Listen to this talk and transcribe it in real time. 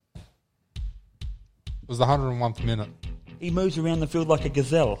was the 101th minute. He moves around the field like a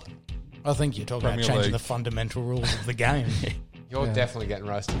gazelle. I think you're talking Premier about changing League. the fundamental rules of the game. You're definitely getting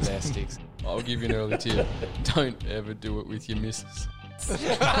roasted there, Sticks. I'll give you an early tip. Don't ever do it with your missus.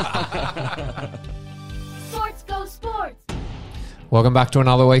 Sports go sports. Welcome back to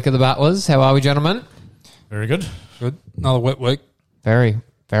another week of the Battlers. How are we, gentlemen? Very good. Good. Another wet week. Very,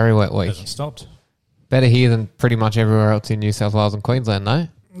 very wet week. Hasn't stopped. Better here than pretty much everywhere else in New South Wales and Queensland, though.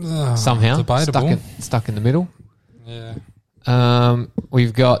 Somehow. Debatable. Stuck in the middle. Yeah.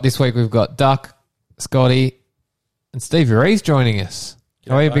 This week we've got Duck, Scotty, and Steve Rees joining us.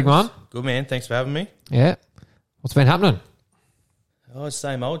 How are you, big man? Good, man. Thanks for having me. Yeah. What's been happening? Oh, it's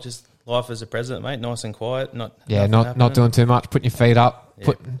same old. Just life as a president, mate. Nice and quiet. Not doing too much. Putting your feet up.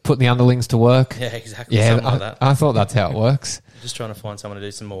 Yeah. Putting the underlings to work. Yeah, exactly. Yeah, Something like that. I thought that's how it works. Just trying to find someone to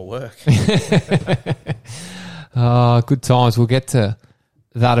do some more work. Good times. We'll get to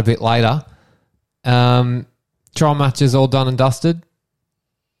that a bit later. Trial matches all done and dusted.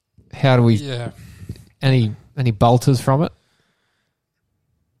 How do we? Yeah. Any bolters from it?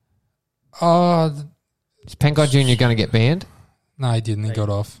 Is Penguin Jr. going to get banned? No, he didn't. He got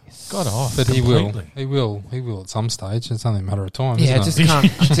off. Got off. But he will. completely. He will. He will at some stage. It's only a matter of time. Yeah, isn't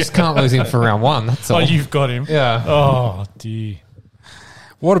just can't lose him for round one. That's all. Oh, you've got him. Yeah. Oh, dear.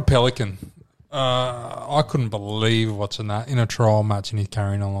 What a pelican. I couldn't believe watching that in a trial match and he's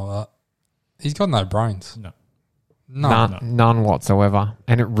carrying on like that. He's got no brains. No. None whatsoever.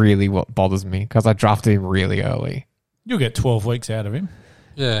 And it really what bothers me because I drafted him really early. You'll get 12 weeks out of him.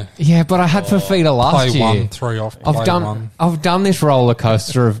 Yeah. Yeah, but I had Fafita last Play year. 1, 3 off. Play one. I've done this roller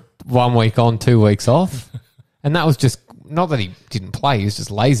coaster of 1 week on, 2 weeks off. And that was just, not that he didn't play, he was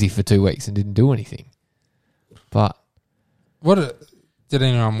just lazy for 2 weeks and didn't do anything. But Did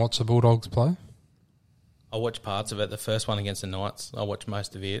anyone watch the Bulldogs play? I watched parts of it. The first one against the Knights, I watched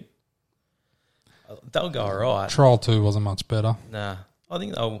most of it. They'll go all right. Trial 2 wasn't much better. Nah. I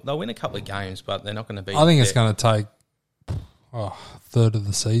think they'll win a couple of games, but they're not going to be... I think it's going to take a third of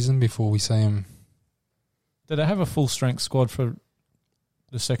the season before we see him Did they have a full strength squad for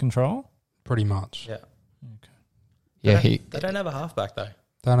the second trial? pretty much. Yeah. Okay. yeah, They don't have a halfback, though.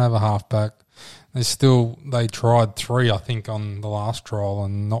 Don't have a halfback. They tried 3, I think, on the last trial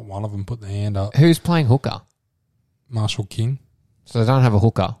and not one of them put their hand up. who's playing hooker? Marshall King. So they don't have a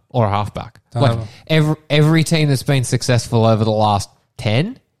hooker or a halfback. Don't Like have every team that's been successful over the last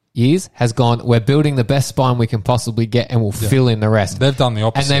 10 years has gone, we're building the best spine we can possibly get and we'll fill in the rest. They've done the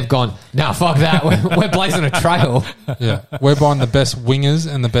opposite. And they've gone, nah, fuck that. We're blazing a trail. Yeah. We're buying the best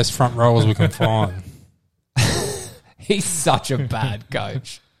wingers and the best front rowers we can find. He's such a bad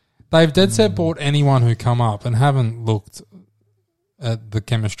coach. They've dead set bought anyone who come up and haven't looked at the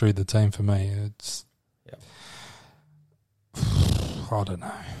chemistry of the team for me. It's... I don't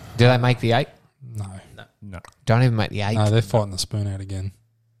know. Do they make the 8? No. Don't even make the 8. No, they're fighting the spoon out again.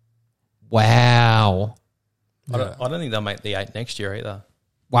 Wow. Yeah. I don't think they'll make the 8 next year either.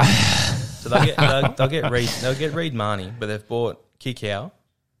 Wow. So they'll get Reed Marnie, but they've bought Kikau.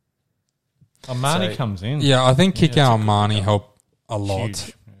 Oh, Marnie So- comes in. Yeah, I think it's Kikau a and good Marnie pick-up. help a lot.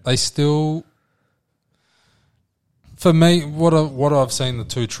 Huge. They still... For me, what I've seen the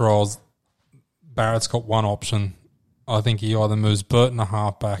 2 trials, Barrett's got one option. I think he either moves Burton a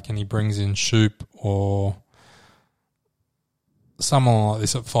halfback and he brings in Shoop or someone like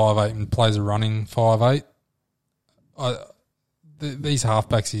this at 5'8" and plays a running 5'8". These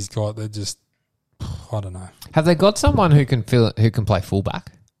halfbacks he's got, they're just, I don't know. Have they got someone who can play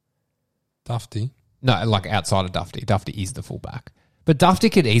fullback? Dufty. No, like outside of Dufty. Dufty is the fullback. But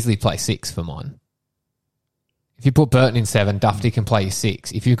Dufty could easily play 6 for mine. If you put Burton in 7, Dufty can play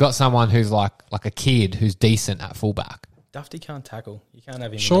 6. If you've got someone who's like a kid who's decent at fullback. Dufty can't tackle. You can't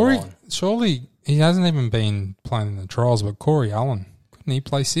have him in the line. Surely he hasn't even been playing in the trials, but Corey Allen, couldn't he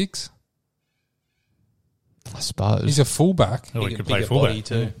play 6? I suppose. He's a fullback. Oh, he could play Bigger fullback. body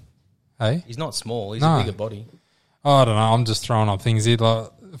too. Hey? He's not small. He's No. a bigger body. Oh, I don't know. I'm just throwing up things.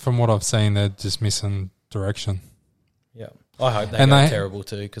 From what I've seen, they're just missing direction. Yeah. I hope they And go they- terrible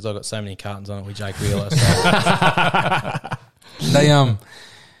too because I've got so many cartons on it with Jake Wheeler. So. They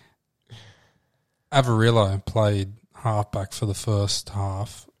Avarillo played halfback for the first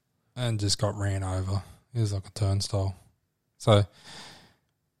half and just got ran over. He was like a turnstile. So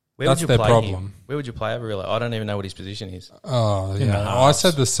that's their problem. Him? Where would you play Averillo? I don't even know what his position is. Oh, In the yeah. I halves.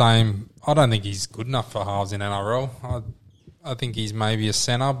 said the same. I don't think he's good enough for halves in NRL. I think he's maybe a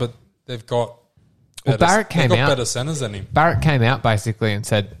centre, but they've got Barrett came they've got out. better centres than him. Barrett came out basically and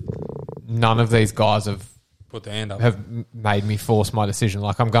said, none of these guys have Put their hand up. made me force my decision.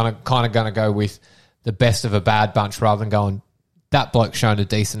 Like I'm going to go with the best of a bad bunch rather than going, that bloke's shown a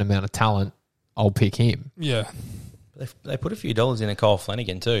decent amount of talent. I'll pick him. Yeah. They put a few dollars in a Kyle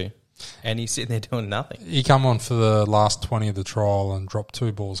Flanagan too, and he's sitting there doing nothing. He come on for the last 20 of the trial and dropped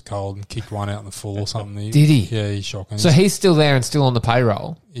 2 balls cold and kicked one out in the full or something. Did he? Yeah, he's shocking. So he's still there and still on the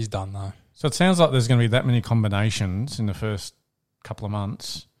payroll. He's done though. So it sounds like there's going to be that many combinations in the first couple of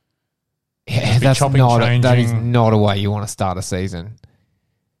months. Yeah, Be that is changing. not a way you want to start a season.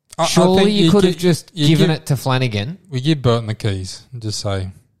 I Surely think you could have gi- just you given give- it to Flanagan. We give Burton the keys and just say,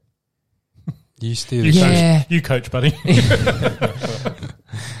 you steer the Yeah. ship. You coach, buddy.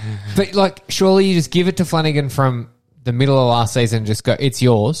 But, like, surely you just give it to Flanagan from the middle of last season and just go, it's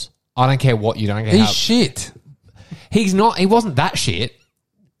yours. I don't care what you don't care. He's how. shit. He wasn't that shit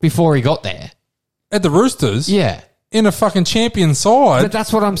before he got there. At the Roosters, Yeah. in a fucking champion side, But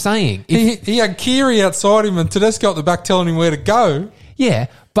that's what I'm saying. he had Keary outside him and Tedesco at the back telling him where to go. Yeah,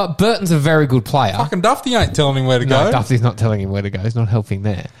 but Burton's a very good player. Fucking Dufty ain't telling him where to No, go. Duffy's not telling him where to go. He's not helping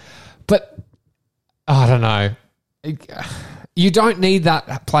there. But I don't know. You don't need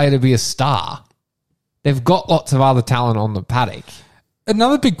that player to be a star. They've got lots of other talent on the paddock.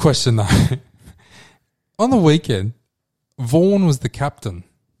 Another big question though. On the weekend, Vaughan was the captain.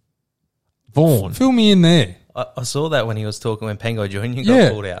 Vaughan. Fill me in there. I saw that when he was talking when Pango Jr. got Yeah.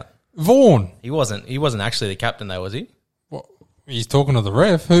 pulled out. Vaughan. He wasn't actually the captain though, was he? What? He's talking to the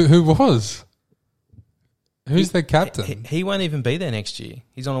ref. Who was? Who's the captain? He won't even be there next year.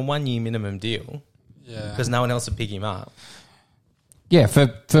 He's on a 1-year minimum deal Yeah. because no one else will pick him up. Yeah,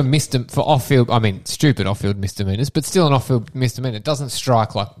 for off-field, I mean, stupid off-field misdemeanors, but still an off-field misdemeanor. It doesn't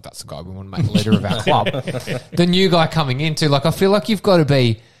strike like, that's the guy we want to make the leader of our club. The new guy coming into, like, I feel like you've got to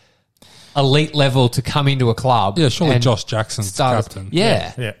be elite level to come into a club. Yeah, surely and Josh Jackson's the start- captain.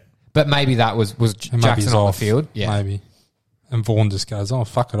 Yeah. Yeah. But maybe that was And maybe Jackson he's on off, the field. Yeah. Maybe. And Vaughan just goes, oh,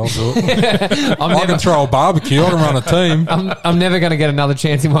 fuck it, I'll do it. I'm I never, can throw a barbecue. I can run a team. I'm never going to get another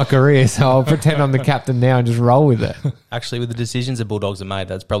chance in my career, so I'll pretend I'm the captain now and just roll with it. Actually, with the decisions the Bulldogs have made,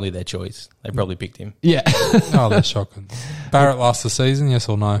 that's probably their choice. They probably picked him. Yeah. Oh, they're shocking. Barrett last the season, yes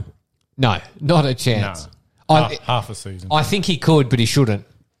or no? No, not a chance. No. I, Half a season. I think he could, but he shouldn't.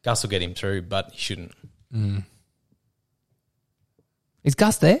 Gus will get him through, but he shouldn't. Is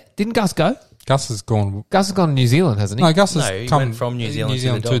Gus there? Didn't Gus go? Gus has gone. Gus has gone to New Zealand, hasn't he? No, Gus has No, he come went from New Zealand to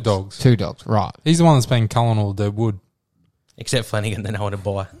the 2 Dogs. dogs. 2 dogs, right. He's the one that's been culling all their wood. Except Flanagan, they know what to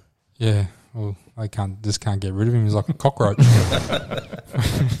buy. Yeah, well, they can't get rid of him. He's like a cockroach.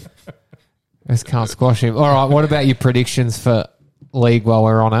 Just can't squash him. All right, what about your predictions for league while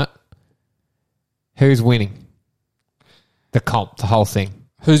we're on it? Who's winning? The comp, the whole thing.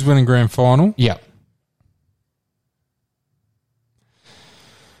 Who's winning grand final? Yeah.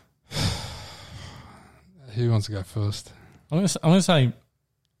 Who wants to go first? I'm going to say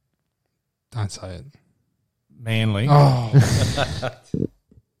Don't say it. Manly. Oh,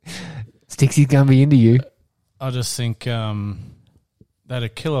 Stixie's going to be into you. I just think they had a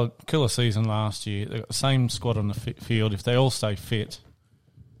killer season last year. They've got the same squad on the field. If they all stay fit,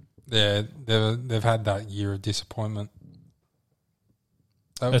 yeah, they've had that year of disappointment.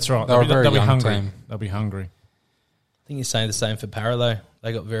 that's right. They're a very they'll be young hungry. team. They'll be hungry. I think he's saying the same for Para, though.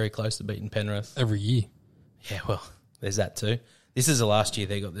 They got very close to beating Penrith. Every year. Yeah, well, there's that too. This is the last year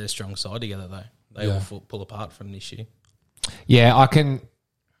they got their strong side together, though. They Yeah. all pull apart from this year. Yeah, I think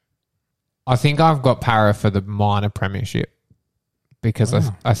I've got Para for the minor premiership because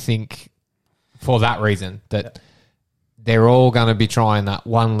Wow. I think for that reason that they're all going to be trying that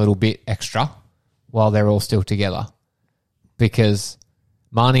one little bit extra while they're all still together because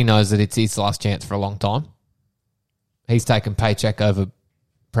Marnie knows that it's his last chance for a long time. He's taken paycheck over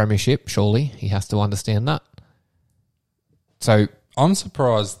premiership, surely. He has to understand that. So, I'm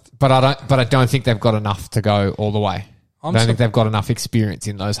surprised. but I don't think they've got enough to go all the way. I don't think they've got enough experience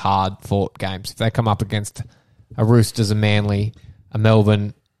in those hard-fought games. If they come up against a Roosters, a Manly, a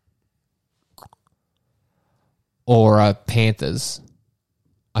Melbourne, or a Panthers,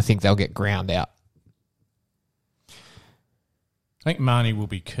 I think they'll get ground out. I think Marnie will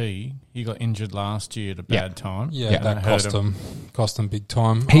be key. He got injured last year at a bad time. Yeah, Yeah. that cost him big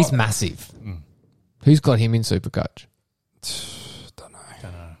time. He's massive. Who's got him in Supercoach? Don't know.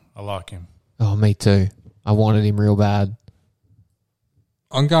 Don't know. I like him. Oh, me too. I wanted him real bad.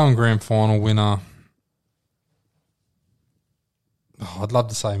 I'm going grand final winner. Oh, I'd love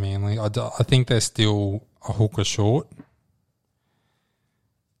to say Manly. I think they're still a hooker short.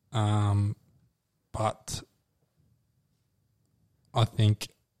 But I think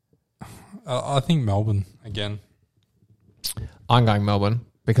Melbourne again. I'm going Melbourne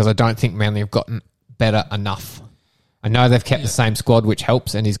because I don't think Manly have gotten better enough. I know they've kept the same squad, which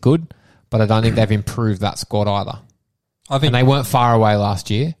helps and is good, but I don't think they've improved that squad either. I think And they weren't far away last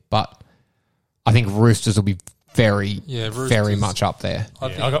year, but I think Roosters will be very, Roosters. very much up there. I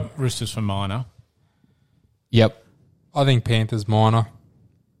got Roosters for minor. Yep, I think Panthers minor,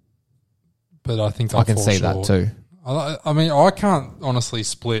 but I think I can see that too. I mean, I can't honestly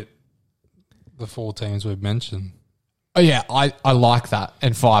split the 4 teams we've mentioned. Oh yeah, I like that.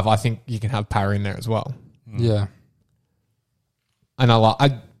 And 5, I think you can have Parra in there as well. Yeah,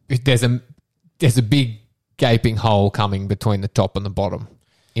 And there's a big gaping hole coming between the top and the bottom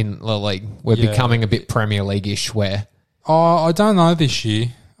in the league. We're becoming a bit Premier League-ish where... I don't know this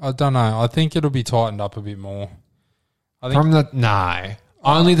year. I don't know. I think it'll be tightened up a bit more.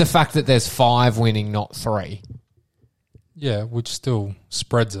 Only the fact that there's 5 winning, not 3. Yeah, which still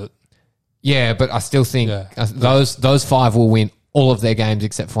spreads it. Yeah, but I still think those 5 will win all of their games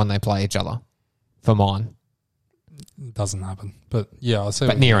except for when they play each other. For mine, It doesn't happen. But yeah, I see.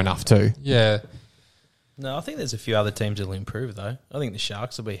 but near enough too. Yeah, No, I think there's a few other teams that'll improve, though. I think the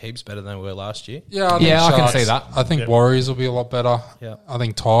Sharks will be heaps better than they were last year. yeah. I think I can Sharks- see that. I think Warriors will be a lot better. Yeah. I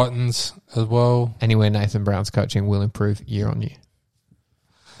think Titans as well. Anywhere Nathan Brown's coaching will improve year on year.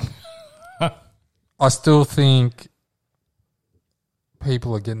 I still think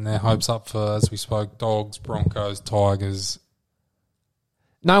people are getting their hopes up for, as we spoke, Dogs, Broncos, Tigers.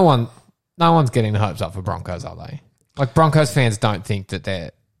 No one's getting the hopes up for Broncos, are they? Like Broncos fans don't think that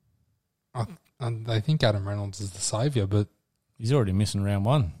they're... And they think Adam Reynolds is the saviour, but He's already missing round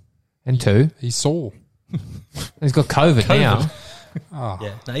 1. And 2. he's sore. He's got COVID now. Oh.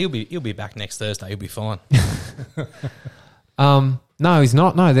 Yeah, no, he'll be back next Thursday. He'll be fine. No, he's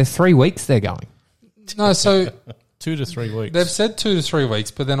not. No, there's 3 weeks they're going. No, so 2 to 3 weeks. they've said 2 to 3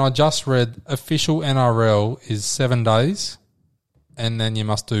 weeks, but then I just read official NRL is 7 days, and then you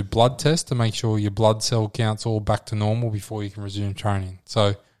must do blood test to make sure your blood cell counts all back to normal before you can resume training.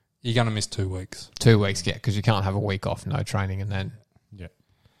 So you're going to miss 2 weeks. 2 weeks, yeah, because you can't have a week off, no training, and then... Yeah.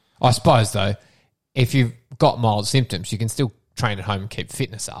 I suppose, though, if you've got mild symptoms, you can still train at home and keep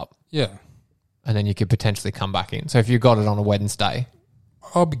fitness up, Yeah. and then you could potentially come back in. So if you got it on a Wednesday...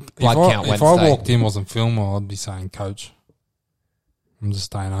 If I Wednesday. walked in wasn't film, well, I'd be saying, Coach, I'm just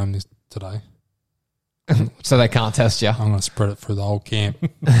staying home today. So they can't test you. I'm going to spread it through the whole camp.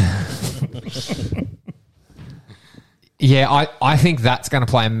 Yeah, I think that's going to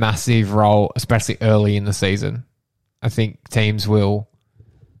play a massive role, especially early in the season. I think teams will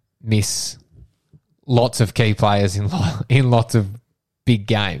miss lots of key players in lots of big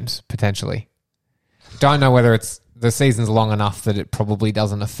games, potentially. Don't know whether the season's long enough that it probably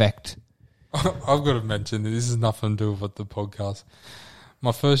doesn't affect. I've got to mention that this has nothing to do with the podcast.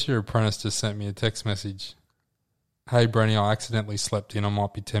 My first year apprentice just sent me a text message. Hey, Brenny, I accidentally slept in. I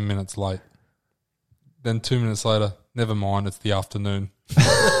might be 10 minutes late. Then 2 minutes later, never mind, it's the afternoon.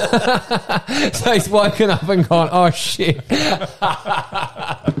 So he's woken up and gone, oh, shit.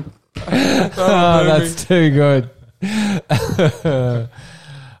 That's too good.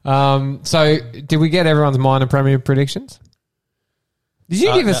 So, did we get everyone's minor premier predictions? Did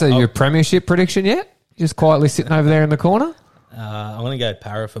you give us your premiership prediction yet? Just quietly sitting over there in the corner? I'm going to go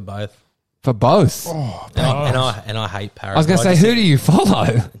Parra for both. For both? And I hate Parra. I was going to say, who do you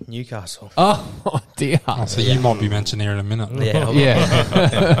follow? Newcastle. Oh dear. So you might be mentioned here in a minute. Yeah.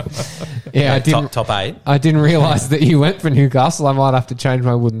 Yeah. Yeah, I didn't, top 8. I didn't realise that you went for Newcastle. I might have to change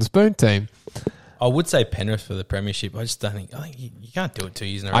my wooden spoon team. I would say Penrith for the premiership. I just don't think. I think you can't do it 2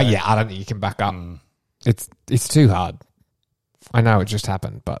 years in a row. Yeah, I don't think you can back up. It's too hard. I know it just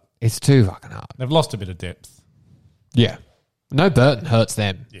happened, but it's too fucking hard. They've lost a bit of depth. Yeah. No Burton hurts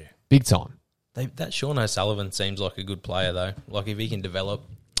them. Yeah. Big time. That Sean O'Sullivan seems like a good player, though. Like, if he can develop,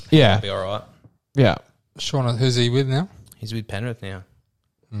 Yeah. he'll be all right. Yeah. Sean, who's he with now? He's with Penrith now.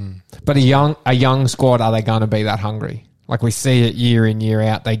 But a young squad, are they going to be that hungry? Like we see it year in, year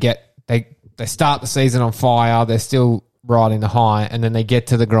out. They start the season on fire. They're still riding the high, and then they get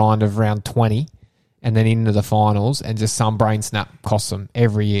to the grind of round 20 and then into the finals, and just some brain snap costs them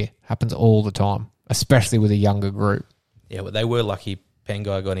every year. Happens all the time, especially with a younger group. Yeah, but they were lucky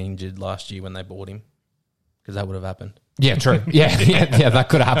Pengai got injured last year when they bought him, because that would have happened. Yeah, true. Yeah, that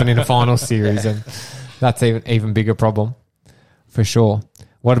could have happened in a final series, and that's even bigger problem for sure.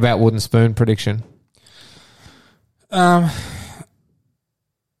 What about wooden spoon prediction? I'm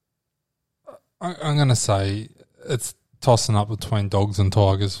going to say it's tossing up between Dogs and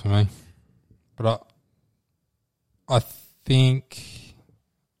Tigers for me. But I think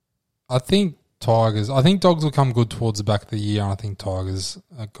Tigers. I think Dogs will come good towards the back of the year, and I think Tigers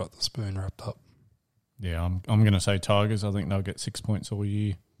have got the spoon wrapped up. Yeah, I'm going to say Tigers. I think they'll get 6 points all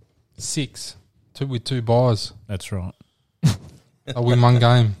year. 6 with 2 buys. That's right. They'll win one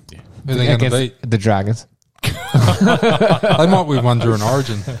game. Yeah. Who are they going to Against beat? the Dragons. They might win one during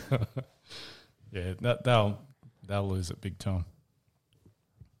Origin. Yeah, they'll lose it big time.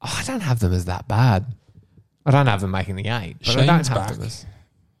 Oh, I don't have them as that bad. I don't have them making the 8. But I don't Sheen's have back. them as...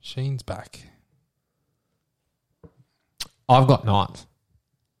 Sheen's back. I've got Knights.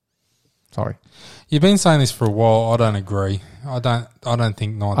 Sorry. You've been saying this for a while. I don't agree. I don't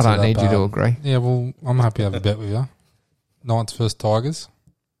think Knights I are don't that need bad. you to agree. Yeah, well, I'm happy to have a bet with you. Knights versus Tigers.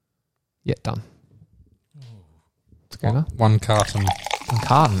 Yeah, done. Together. One carton.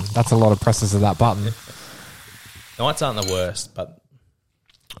 Carton. That's a lot of presses of that button. Knights aren't the worst, but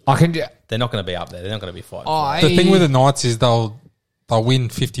I can... they're not going to be up there. They're not going to be fighting. The thing with the Knights is they'll win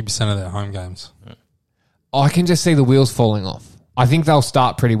 50% of their home games. I can just see the wheels falling off. I think they'll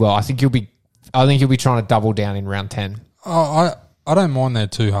start pretty well. I think you'll be trying to double down in round 10. Oh, I don't mind their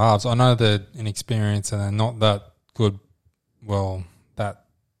two halves. I know they're inexperienced and they're not that good. Well,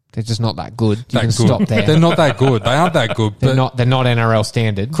 They're just not that good. You that can good. stop there. They're not that good. They aren't that good. They're But not NRL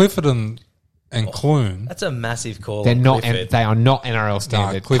standard. Clifford and Clune. That's a massive call. They're on not. Clifford. They are not NRL No,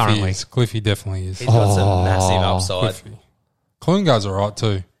 standard Cliffy currently. is. Cliffy definitely is. He's got some massive upside. Cliffy. Clune goes all right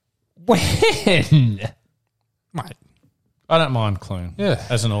too. When? Mate. I don't mind Clune. Yeah.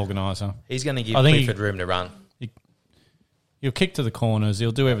 As an organiser, He's going to give I think Clifford room to run. he'll kick to the corners.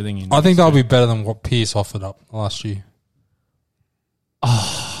 He'll do everything he needs. I think they'll be better than what Pearce offered up last year.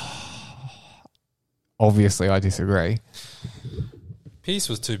 Obviously, I disagree. Pearce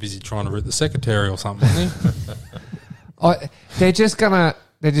was too busy trying to rip the secretary or something, wasn't he? They're just gonna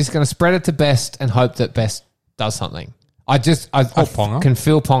spread it to Best and hope that Best does something. I Ponga. can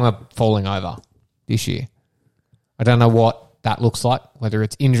feel Ponga falling over this year. I don't know what that looks like, whether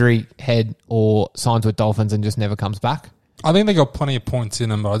it's injury, head, or signs with Dolphins and just never comes back. I think they got plenty of points in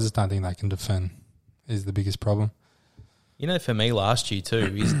them, but I just don't think they can defend. Is the biggest problem. You know, for me last year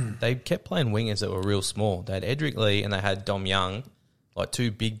too, is they kept playing wingers that were real small. They had Edric Lee and they had Dom Young, like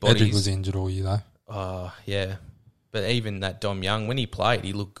two big bodies. Edric was injured all year though. Oh, yeah. But even that Dom Young, when he played,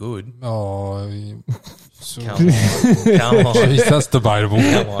 he looked good. Oh, Come on. Come on. Jeez, that's debatable.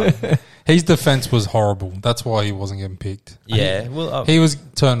 Come on. His defense was horrible. That's why he wasn't getting picked. Yeah. Well, He was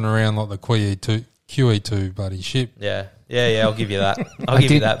turning around like the QE2 bloody ship. yeah. I'll give you that. I'll give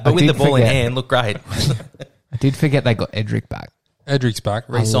you did- that. But I with the did ball in forget. hand, look great. I did forget they got Edric back. Edric's back.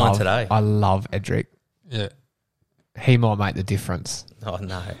 Re-signed today. I love Edric. Yeah. He might make the difference. Oh,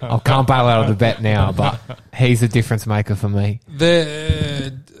 no. I can't bail out of the bet now, but he's a difference maker for me.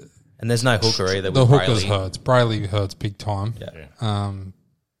 The And there's no hooker either. the with hookers Brayley. hurts. Brayley hurts big time. Yeah.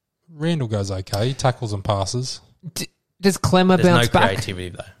 Randall goes okay. He tackles and passes. Does Clemmer There's no bounce back? creativity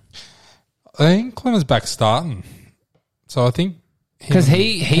though. I think Clemmer's back starting. So I think Because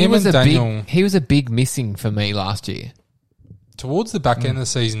he him was and a Daniel, big missing for me last year. towards the back end of the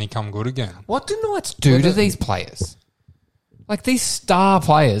season, he come good again. What do Knights do to these players? Like these star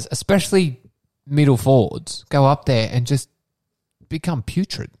players, especially middle forwards, go up there and just become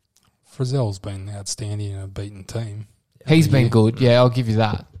putrid. Frizzell's been outstanding in a beaten team. He's been good, yeah, I'll give you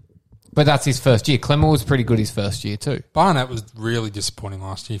that. But that's his first year. Clemmer was pretty good his first year too. Barnett was really disappointing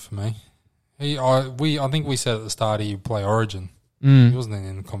last year for me. I think we said at the start he would play Origin. He wasn't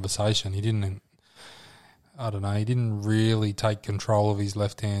in the conversation. He didn't. I don't know. He didn't really take control of his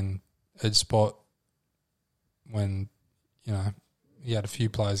left-hand edge spot when he had a few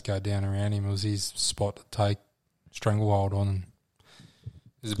players go down around him. It was his spot to take stranglehold on, and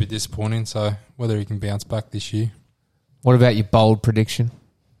it was a bit disappointing. So whether he can bounce back this year, What about your bold prediction?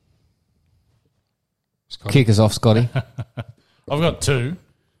 Scott. Kick us off, Scotty. I've got two.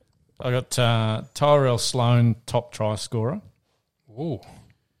 I got Tyrell Sloan, top try scorer, Ooh.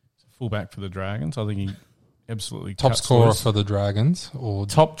 fullback for the Dragons. I think he absolutely Top cuts scorer loose. for the Dragons or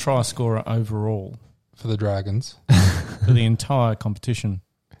Top try scorer overall for the Dragons. for the entire competition.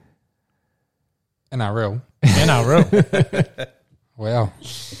 NRL. NRL. Wow.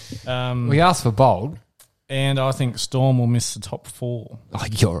 We asked for bold. And I think Storm will miss the top 4. Oh,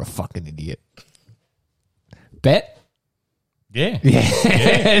 you're a fucking idiot. Bet? Yeah.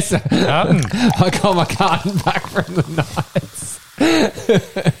 Yes. Carton. I got my carton back from the Knights.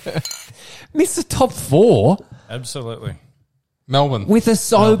 Miss the top 4 Absolutely. Melbourne. with a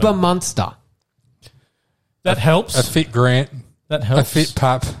sober Munster. That helps. A fit Grant. That A helps. fit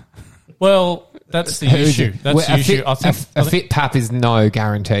Pap. Well, that's the Who's issue. it? That's Well, the issue. I think a fit Pap is no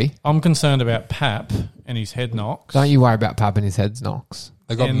guarantee. I'm concerned about Pap and his head knocks. Don't you worry about Pap and his head knocks.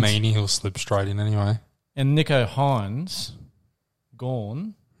 They got And- Meany. He'll slip straight in anyway. And Nico Hines,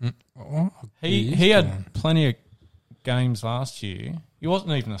 gone. Oh, He is had gone. plenty of games last year. He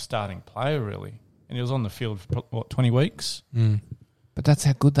wasn't even a starting player, really. And he was on the field for, 20 weeks? But that's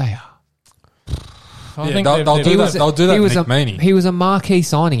how good they are. I Yeah, think they'll they've- do they've- that. They'll do that. He was Nick a Meany. he was a marquee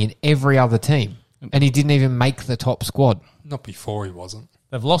signing in every other team. And he didn't even make the top squad. Not before he wasn't.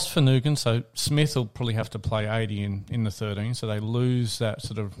 They've lost Finucane, so Smith will probably have to play 80 in the 13, so they lose that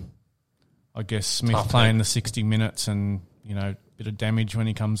sort of, I guess, Smith Tough playing pick. the 60 minutes and, bit of damage when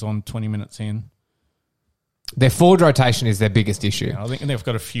he comes on 20 minutes in. Their forward rotation is their biggest issue. I think they've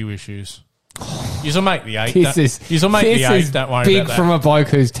got a few issues. You'll make the 8. This You'll make the 8, is don't worry big about that. from a bloke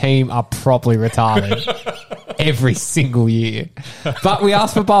whose team are properly retarded every single year. But we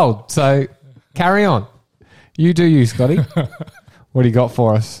asked for bold, so carry on. You do you, Scotty. What do you got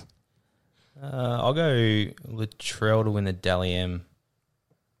for us? I'll go Latrell to win the Dally M.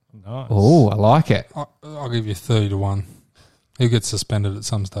 Nice. Oh, I like it. I'll give you 30-1. He'll get suspended at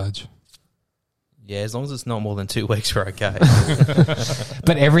some stage. Yeah, as long as it's not more than 2 weeks, we're okay.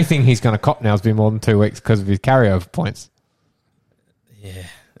 But everything he's going to cop now has been more than 2 weeks because of his carryover points. Yeah.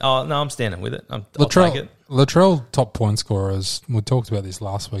 Oh, no, I'm standing with it. I'll take it. Latrell, top point scorers. We talked about this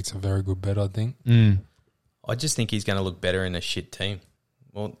last week. It's a very good bet, I think. I just think he's going to look better in a shit team.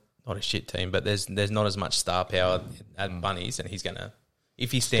 Well, not a shit team, but there's not as much star power at Bunnies, and he's going to,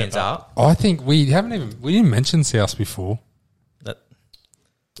 if he stands up. I think we didn't mention South before.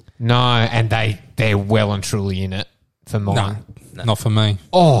 No, and they're well and truly in it for mine. No, not for me.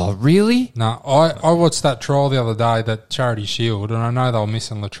 Oh, really? No, I watched that trial the other day, that Charity Shield, and I know they were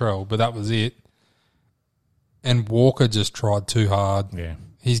missing Latrell, but that was it. And Walker just tried too hard. Yeah.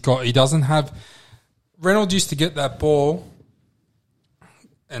 He doesn't have... Reynolds used to get that ball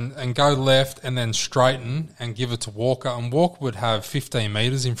and go left and then straighten and give it to Walker, and Walker would have 15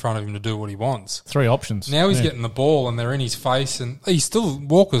 metres in front of him to do what he wants. 3 options. Now he's getting the ball and they're in his face, and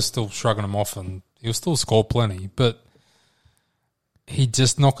Walker's still shrugging him off, and he'll still score plenty, but he's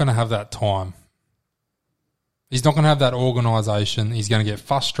just not going to have that time. He's not going to have that organisation. He's going to get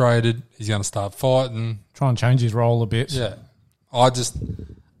frustrated. He's going to start fighting. Try and change his role a bit. Yeah. I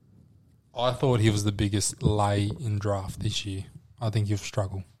thought he was the biggest lay in draft this year. I think he'll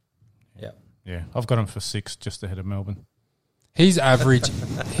struggle. Yeah. Yeah, I've got him for 6 just ahead of Melbourne. His average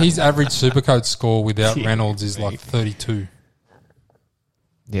Supercoach score without Reynolds is like 32.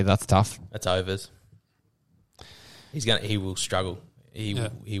 Yeah, that's tough. That's overs. He will struggle. He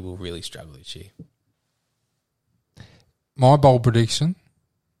will really struggle this year. My bold prediction,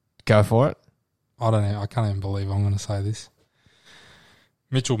 Go for it. I can't even believe I'm going to say this.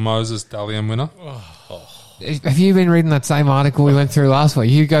 Mitchell Moses, Dalian winner. Have you been reading that same article we went through last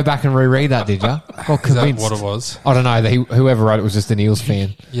week? You go back and reread that, did you? Well, Is that convinced. what it was? I don't know. Whoever wrote it was just an Eels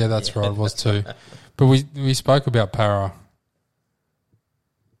fan. Yeah, that's right. It was too. But we spoke about Para.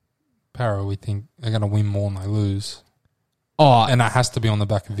 Para, we think they're going to win more than they lose. Oh, And that has to be on the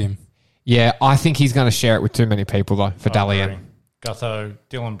back of him. yeah. I think he's going to share it with too many people, though, for Dalian. Gutho,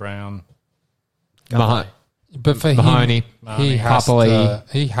 Dylan Brown. But for Mahoney, him, he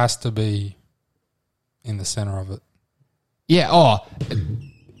has to be in the centre of it. Yeah,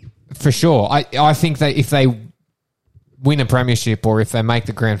 for sure. I think that if they win a premiership or if they make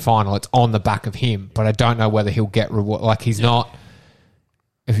the grand final, it's on the back of him. But I don't know whether he'll get reward. Like, he's not...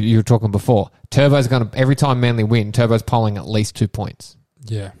 If you were talking before, Turbo's going to... Every time Manly win, Turbo's polling at least 2 points.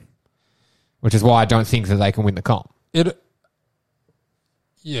 Yeah. Which is why I don't think that they can win the comp.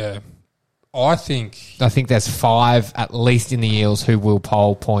 Yeah. I think there's 5 at least in the Eels who will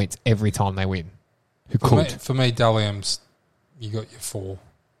poll points every time they win. Who could. For me, Daliam's, you got your 4.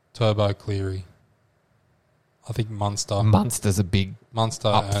 Turbo, Cleary. I think Munster. Munster's a big Munster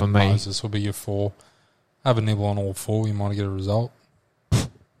up and for me. Moses will be your 4. Have a nibble on all 4. You might get a result.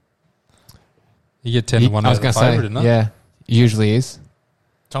 You get 10 to 1 I was out of the going to favourite, say, isn't it? yeah, usually is.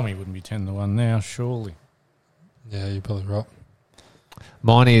 Tommy wouldn't be 10 to 1 now, surely. Yeah, you're probably right.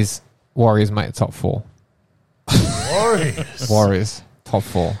 Mine is Warriors make the top 4. Warriors, top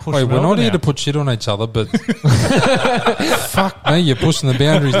 4. Wait, we're not here to put shit on each other, but fuck me, you're pushing the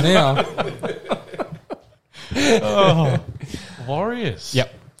boundaries now. Warriors.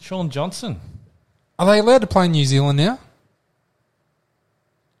 Yep. Sean Johnson. Are they allowed to play in New Zealand now?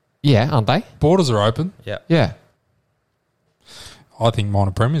 Yeah, aren't they? Borders are open. Yeah. Yeah. I think minor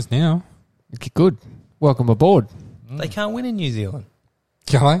premiers now. Good. Welcome aboard. They can't win in New Zealand.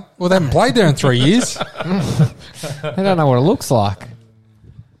 Can they? Well, they haven't played there in 3 years. I don't know what it looks like.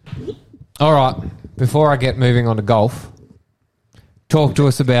 All right. Before I get moving on to golf, talk to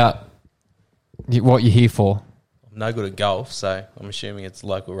us about what you're here for. I'm no good at golf, so I'm assuming it's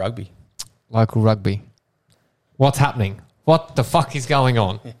local rugby. Local rugby. What's happening? What the fuck is going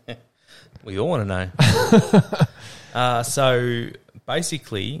on? We all want to know. So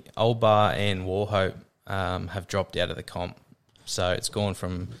basically, Old Bar and Warhope have dropped out of the comp. So it's gone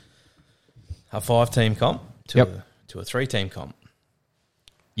from a 5-team comp to a 3-team comp.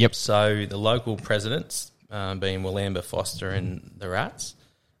 Yep. So the local presidents, being Willamber, Foster and the Rats,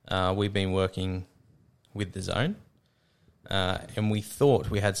 we've been working with the zone, and we thought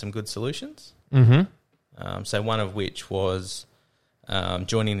we had some good solutions. Mm-hmm. So one of which was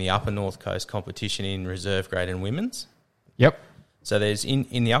joining the Upper North Coast competition in reserve grade and women's. Yep. So there's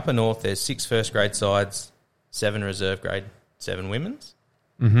in the Upper North, there's 6 first grade sides, 7 reserve grade, 7 women's.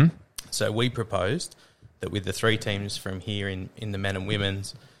 Mm-hmm. So we proposed that with the 3 teams from here in the men and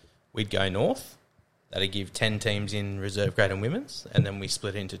women's, we'd go north. That'd give 10 teams in reserve grade and women's, and then we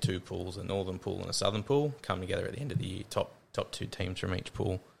split into 2 pools, a northern pool and a southern pool, come together at the end of the year, top 2 teams from each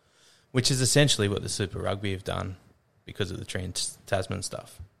pool, which is essentially what the Super Rugby have done because of the Trans-Tasman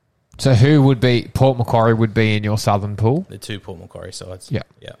stuff. So who would be... Port Macquarie would be in your southern pool? The 2 Port Macquarie sides. Yeah.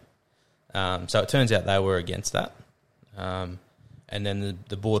 Yeah. So it turns out they were against that. And then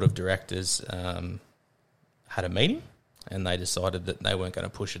the board of directors had a meeting, and they decided that they weren't going to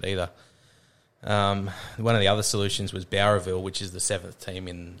push it either. One of the other solutions was Bowerville, which is the 7th team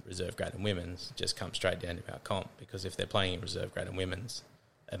in reserve grade and women's, just come straight down to our comp, because if they're playing in reserve grade and women's,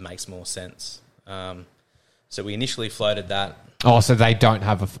 it makes more sense. So we initially floated that. Oh, so they don't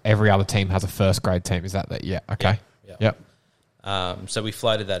have... every other team has a first grade team. Is that? Yeah, okay. Yeah. Yep. So we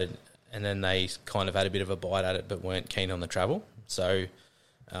floated that, and then they kind of had a bit of a bite at it, but weren't keen on the travel. So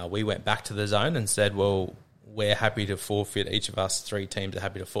we went back to the zone and said, well, we're happy to forfeit, each of us 3 teams are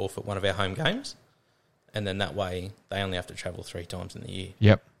happy to forfeit one of our home games. And then that way, they only have to travel 3 times in the year.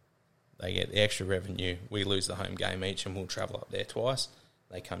 Yep. They get the extra revenue. We lose the home game each, and we'll travel up there twice.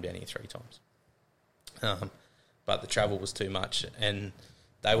 They come down here 3 times. But the travel was too much, and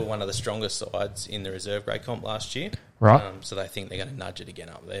they were one of the strongest sides in the reserve grade comp last year. Right. So they think they're going to nudge it again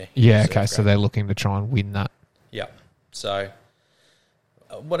up there. Yeah, Reserve okay, so grade. they're looking to try and win that. Yeah. So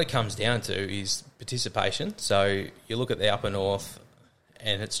what it comes down to is participation. So you look at the Upper North,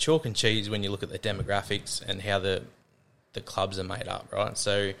 and it's chalk and cheese when you look at the demographics and how the clubs are made up, right?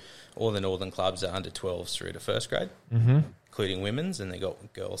 So all the northern clubs are under 12s through to first grade, including women's, and they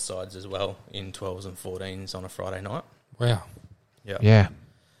got girls' sides as well in 12s and 14s on a Friday night. Wow. Yeah. Yeah.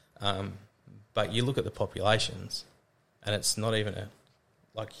 But you look at the populations, and it's not even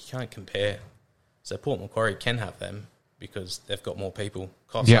you can't compare. So Port Macquarie can have them because they've got more people.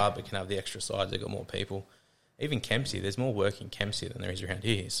 Coffs Harbour can have the extra sides, they've got more people. Even Kempsey, there's more work in Kempsey than there is around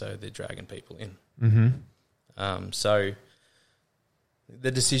here, so they're dragging people in. Mm-hmm. So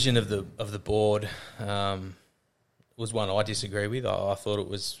the decision of the board was one I disagree with. I thought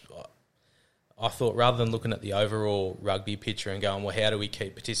rather than looking at the overall rugby picture and going, well, how do we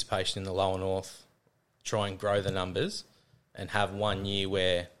keep participation in the lower north, try and grow the numbers, and have one year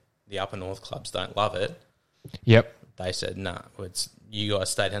where the upper north clubs don't love it. Yep. They said, nah, you guys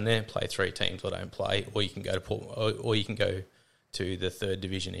stay down there, play 3 teams or don't play, or you can go to or you can go to the 3rd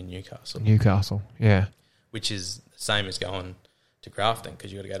division in Newcastle. Yeah. Which is the same as going to Grafton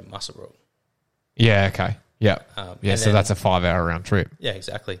because you've got to go to Muswellbrook. Yeah, okay. Yeah. And so then- that's a 5-hour round trip. Yeah,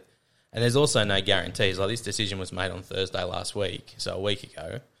 exactly. And there's also no guarantees. Like this decision was made on Thursday last week, so a week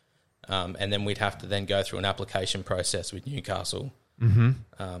ago. And then we'd have to then go through an application process with Newcastle.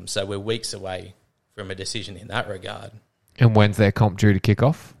 Mm-hmm. So we're weeks away from a decision in that regard. And when's their comp due to kick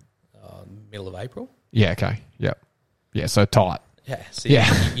off? Middle of April. Yeah, okay. Yep. Yeah, so tight. Yeah. So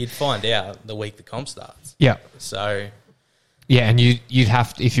Yeah. you'd find out the week the comp starts. Yeah. So Yeah, and you'd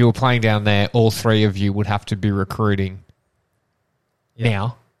have to, if you were playing down there, all 3 of you would have to be recruiting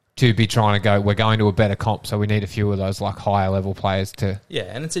now to be trying to go, we're going to a better comp, so we need a few of those like higher level players to... yeah,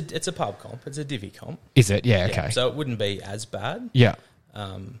 and it's a pub comp. It's a divvy comp. Is it? Yeah, okay. So it wouldn't be as bad. Yeah.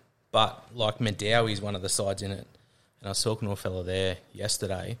 But like Medowie is one of the sides in it. And I was talking to a fella there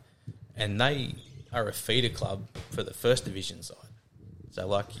yesterday, and they are a feeder club for the 1st division side. So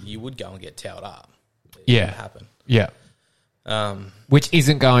like you would go and get towed up. It would happen. Yeah. Which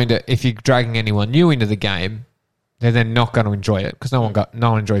isn't going to, if you're dragging anyone new into the game, they're then not going to enjoy it because no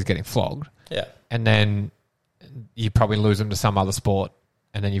one enjoys getting flogged. Yeah. And then you probably lose them to some other sport,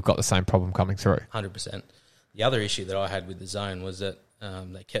 and then you've got the same problem coming through. 100%. The other issue that I had with the zone was that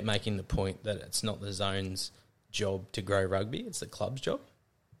they kept making the point that it's not the zone's job to grow rugby, it's the club's job.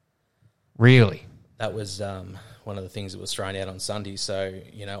 Really? That was one of the things that was thrown out on Sunday. So,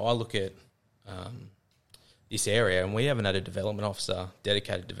 I look at this area, and we haven't had a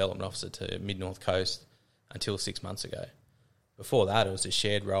dedicated development officer to Mid-North Coast until 6 months ago. Before that, it was a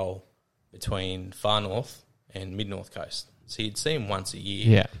shared role between Far North and Mid-North Coast. So you'd see him once a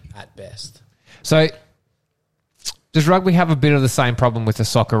year at best. So does rugby have a bit of the same problem with the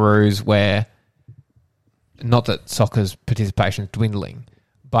Socceroos where, not that soccer's participation is dwindling,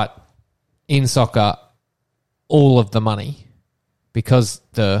 but in soccer, all of the money because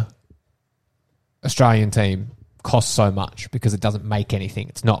the Australian team costs so much because it doesn't make anything.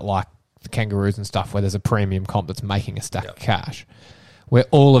 It's not like the Kangaroos and stuff where there's a premium comp that's making a stack of cash, where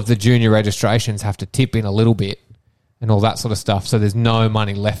all of the junior registrations have to tip in a little bit and all that sort of stuff. So there's no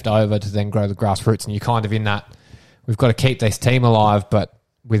money left over to then grow the grassroots. And you're kind of in that, we've got to keep this team alive, but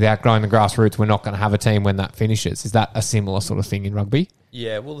without growing the grassroots, we're not going to have a team when that finishes. Is that a similar sort of thing in rugby?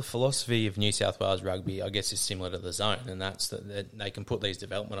 Yeah, well, the philosophy of New South Wales rugby, I guess, is similar to the zone, and that's that they can put these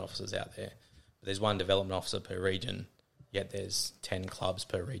development officers out there. There's one development officer per region, yet there's 10 clubs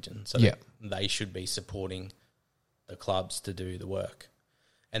per region. So they should be supporting the clubs to do the work.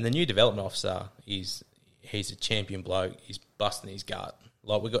 And the new development officer he's a champion bloke. He's busting his gut.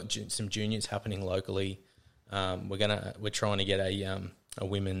 Like, we've got some juniors happening locally. We're trying to get a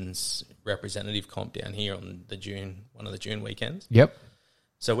women's representative comp down here on one of the June weekends. Yep.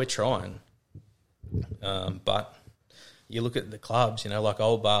 So we're trying, but you look at the clubs, like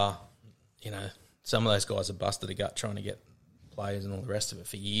Old Bar, some of those guys have busted a gut trying to get players and all the rest of it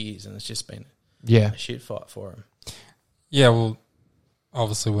for years, and it's just been a shit fight for them. Yeah, well,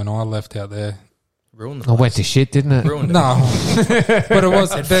 obviously when I left out there, ruined the place. I went to shit, didn't it? Ruined it. No, but it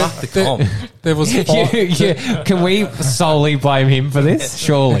was there was yeah. Can we solely blame him for this?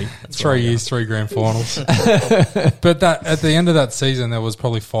 Surely, 3 years, 3 grand finals. But that at the end of that season, there was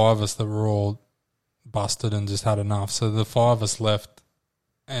probably 5 of us that were all busted and just had enough. So the 5 of us left,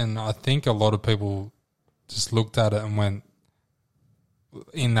 and I think a lot of people just looked at it and went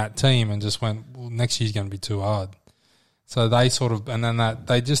in that team and just went, well, next year's going to be too hard. So they sort of, and then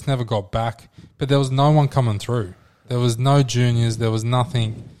they just never got back. But there was no one coming through. There was no juniors. There was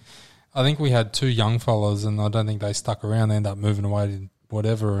nothing. I think we had 2 young fellas, and I don't think they stuck around. They ended up moving away to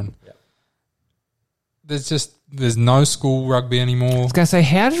whatever. And there's no school rugby anymore. I was going to say,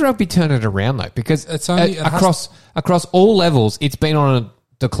 how does rugby turn it around though? Because it's only across all levels, it's been on a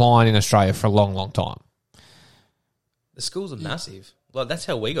decline in Australia for a long, long time. The schools are massive. Like, that's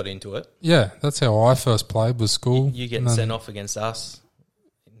how we got into it. Yeah, that's how I first played, was school. You getting sent off against us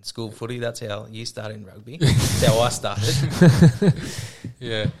in school footy, that's how you started in rugby. That's how I started.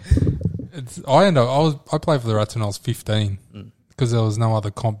 Yeah. I played for the Ratz when I was 15 because there was no other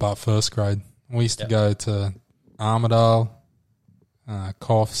comp but first grade. We used to go to Armidale,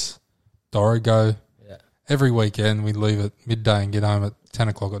 Coffs, Dorrigo. Yeah. Every weekend we'd leave at midday and get home at 10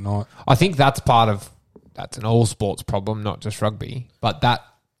 o'clock at night. I think that's an all sports problem, not just rugby. But that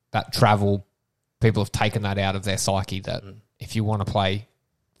travel, people have taken that out of their psyche that if you want to play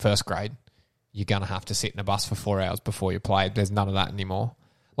first grade, you're going to have to sit in a bus for 4 hours before you play. There's none of that anymore.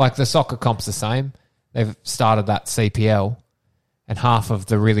 Like the soccer comp's the same. They've started that CPL, and half of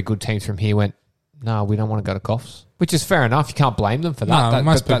the really good teams from here went, no, we don't want to go to Coffs, which is fair enough. You can't blame them for that. No,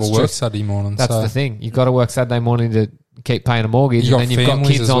 most people work Saturday morning. That's the thing. You've got to work Saturday morning to keep paying a mortgage, and then you've got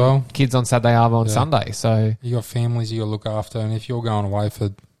kids on Saturday, on Sunday. So you got families you got to look after, and if you're going away for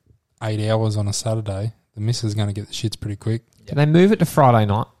 8 hours on a Saturday, the missus is going to get the shits pretty quick. Can they move it to Friday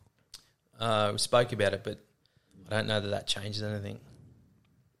night? We spoke about it, but I don't know that changes anything.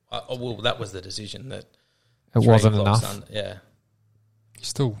 Well, that was the decision that it wasn't enough.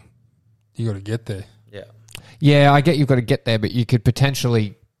 You got to get there. Yeah. Yeah, I get you've got to get there, but you could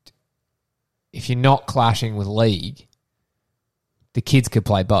potentially, if you're not clashing with league, the kids could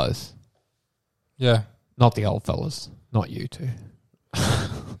play both. Yeah. Not the old fellas. Not you two.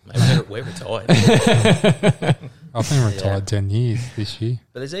 Maybe we're retired. I've been retired 10 years this year.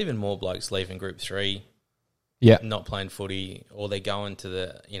 But there's even more blokes leaving Group 3, not playing footy, or they're going to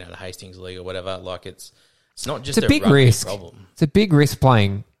the the Hastings League or whatever. Like, it's not just a big risk problem. It's a big risk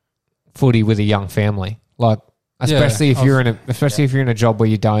playing footy with a young family. Like, especially if you're in a job where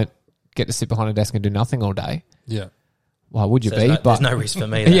you don't get to sit behind a desk and do nothing all day. Yeah. Well, would you be? There's no risk for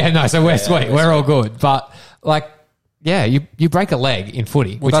me. So we're sweet. We're all good. But you break a leg in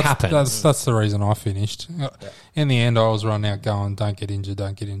footy, which happens. That's the reason I finished. Yeah. In the end, I was running out going, don't get injured.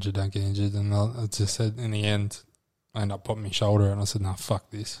 And I just said, in the end, I ended up popping my shoulder out and I said, no, fuck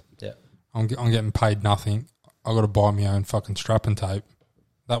this. Yeah. I'm getting paid nothing. I got to buy my own fucking strapping tape.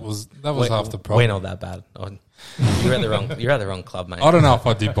 That was half the problem. We're not that bad. You're at the wrong club, mate. I don't know if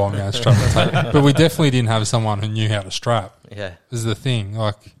I did buy my own strapping tape, but we definitely didn't have someone who knew how to strap. Yeah. This is the thing.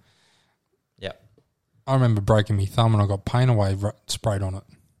 Like, I remember breaking my thumb and I got paint away sprayed on it.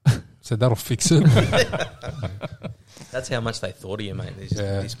 Said that'll fix it. That's how much they thought of you, mate.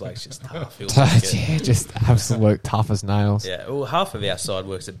 These blokes just tough. Just absolute tough as nails. Yeah. Well, half of our side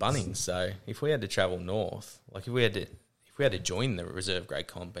works at Bunnings, so if we had to travel north, like if we had to join the reserve grade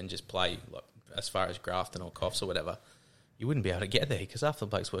comp and just play like as far as Grafton or Coffs or whatever, you wouldn't be able to get there because half the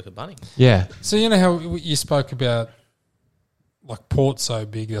blokes work at Bunnings. Yeah. So you know how you spoke about like Port's so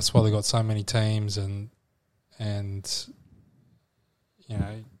big, that's why they got so many teams, and you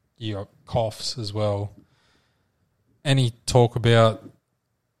know, you got Coughs as well. Any talk about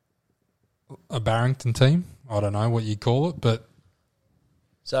a Barrington team? I don't know what you call it, but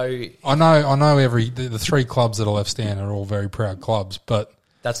So I know the three clubs that are left standing are all very proud clubs, but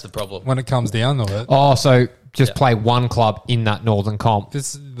that's the problem. when it comes down to it, Oh, so just play one club in that Northern comp.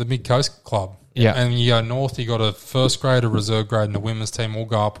 this is the Mid Coast club. Yeah. And you go north, you got a first grade, a reserve grade, and a women's team all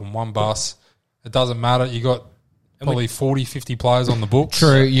go up on one bus. It doesn't matter. You got probably 40, 50 players on the books.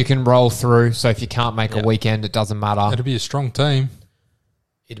 True, you can roll through. So if you can't make Yeah. a weekend, it doesn't matter. It'd be a strong team.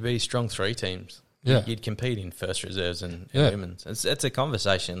 It'd be strong 3 teams. Yeah. You'd compete in first reserves and Yeah. women's. It's a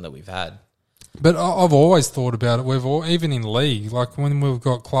conversation that we've had. But I've always thought about it. Even in league, like when we've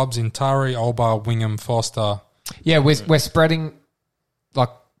got clubs in Taree, Olbar, Wingham, Foster. Yeah, we're spreading. Like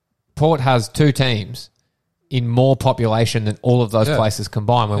Port has 2 teams in more population than all of those Yeah. places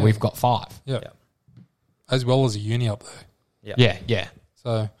combined. When Yeah. we've got 5. Yeah. Yeah. As well as a uni up there. Yeah.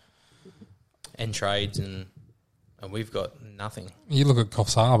 So And trades and we've got nothing. you look at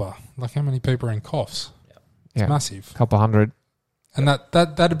Coffs Harbour. Like how many people are in Coffs? It's Yeah. massive. Couple hundred. And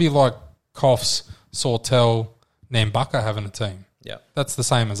that'd be like Coffs, Sawtell, Nambucca having a team. Yeah. That's the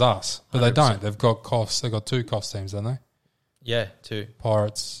same as us. But they 100%. don't. They've got Coffs. They've got 2 Coffs teams, don't they? Yeah, 2.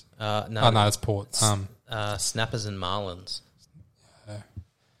 Pirates. No, No, it's Port. Snappers and Marlins.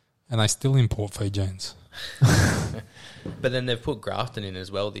 And they still import Fijians. But then they've put Grafton in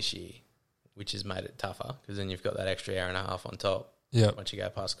as well this year, which has made it tougher because then you've got that extra hour and a half on top Yeah. once you go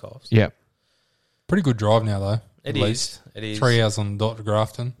past Coffs. Yeah. Pretty good drive now, though. It at is. least. It is. 3 hours on the dot to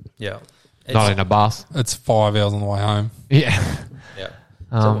Grafton. Yeah. Not in a bus. It's 5 hours on the way home. Yeah. Yeah.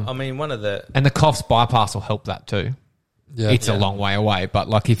 Um, So, I mean, one of the... And the Coffs bypass will help that too. Yeah. It's a long way away, but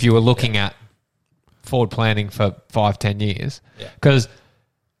like if you were looking at forward planning for 5-10 years, Yeah. because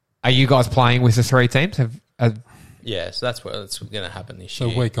are you guys playing with the 3 teams? Yeah, so that's what's going to happen this So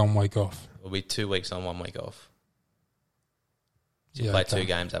year. week on, week off. It'll be 2 weeks on, 1 week off. So you Yeah, play okay. 2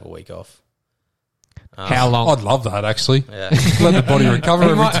 games, have a week off. How long? I'd love that, actually. Yeah. Let the body recover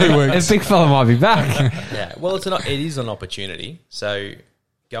every 2 weeks. A big fella might be back. Yeah, well, it is an opportunity. So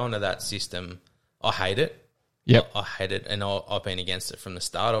going to that system, I hate it. Yep. I hate it, and I've been against it from the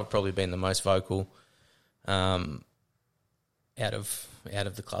start. I've probably been the most vocal out of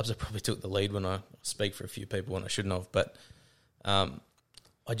the clubs. I probably took the lead when I speak for a few people when I shouldn't have. But I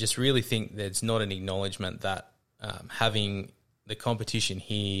just really think there's not an acknowledgement that having the competition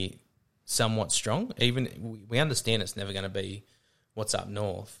here somewhat strong, even we understand it's never going to be what's up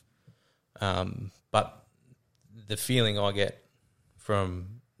north. But the feeling I get from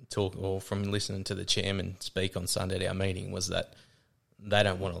from listening to the chairman speak on Sunday at our meeting was that they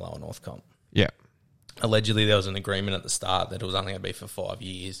don't want a lower north comp. Yeah. Allegedly, there was an agreement at the start that it was only going to be for 5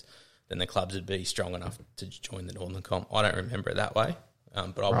 years. Then the clubs would be strong enough to join the northern comp. I don't remember it that way,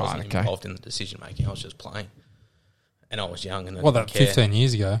 but I wasn't involved in the decision making. I was just playing, and I was young. And I Well, didn't that care. 15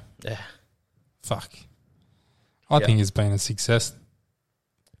 years ago. Yeah, Fuck. I think it's been a success.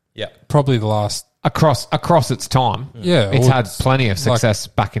 yeah, Probably the last... Across its time, Yeah. it's or had plenty of success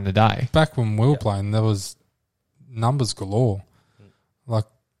back in the day. Back when we were playing, there was numbers galore. Like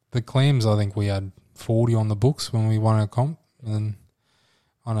the Clams, I think we had 40 on the books when we won our comp. And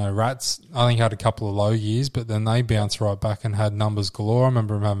I know Ratz, I think, had a couple of low years, but then they bounced right back and had numbers galore. I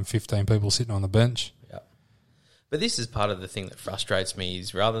remember them having 15 people sitting on the bench. yeah. But this is part of the thing that frustrates me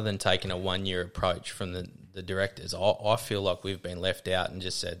is rather than taking a 1 year approach from the directors, I feel like we've been left out and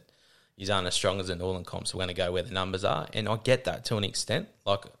just said, "These aren't as strong as the Northern comps. We're going to go where the numbers are." And I get that to an extent.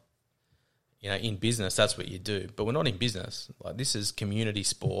 Like, in business, that's what you do. But we're not in business. Like, this is community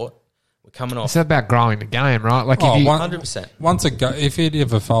sport. We're coming off It's about growing the game, right? Like if you, 100%. Once if it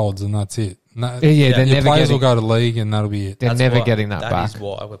ever folds, and that's it. yeah, your they're never players getting, will go to league, and that'll be it. they're That's never why- getting that back. That is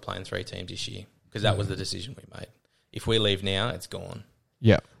why we're playing 3 teams this year, because that was the decision we made. If we leave now, it's gone.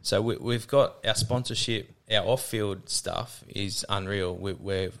 Yeah, So we've got our sponsorship, our off-field stuff is unreal.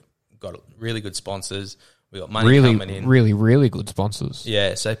 We've got really good sponsors. We've got money coming in. really good sponsors.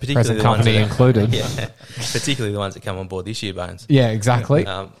 Yeah, so particularly Present the ones company that included. yeah, particularly the ones that come on board this year, Bones. Yeah, exactly.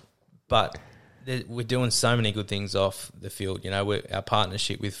 But we're doing so many good things off the field. Our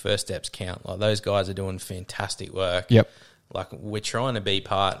partnership with First Steps count. Like, those guys are doing fantastic work. Yep. Like, we're trying to be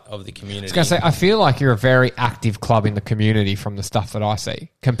part of the community. I was going to say, I feel like you're a very active club in the community from the stuff that I see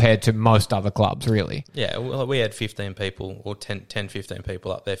compared to most other clubs, really. Yeah, well, we had 15 people or 10, 15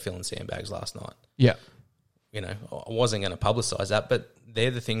 people up there filling sandbags last night. Yeah. I wasn't going to publicise that, but they're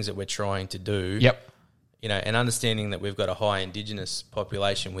the things that we're trying to do. Yep. And understanding that we've got a high Indigenous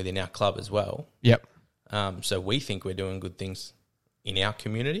population within our club as well. Yep. So we think we're doing good things in our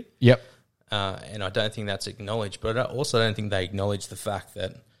community. Yep. And I don't think that's acknowledged. But I also don't think they acknowledge the fact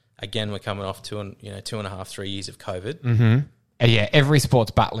that, again, we're coming off 2.5, 3 years of COVID. Mm-hmm. Yeah, every sport's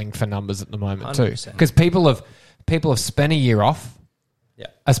battling for numbers at the moment too, 100%. because people have spent a year off. Yeah.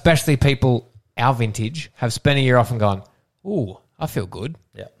 Especially people our vintage have spent a year off and gone, ooh, I feel good.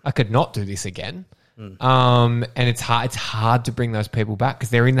 Yeah. I could not do this again. And it's hard to bring those people back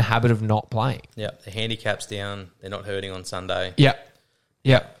because they're in the habit of not playing. Yeah. The handicap's down. They're not hurting on Sunday. Yeah.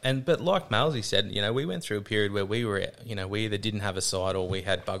 Yeah. But like Malsey said, we went through a period where we were, we either didn't have a side or we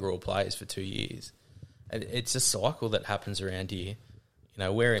had bugger all players for 2 years. And it's a cycle that happens around here.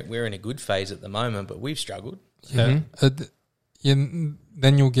 We're in a good phase at the moment, but we've struggled. Yeah. Then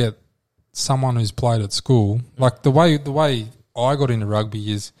you'll get someone who's played at school. Like the way I got into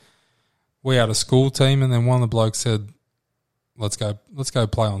rugby is we had a school team, and then one of the blokes said, "Let's go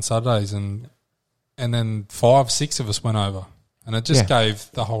play on Saturdays," and then 5, 6 of us went over, and it just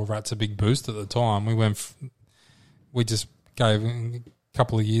gave the whole Ratz a big boost at the time. We just gave a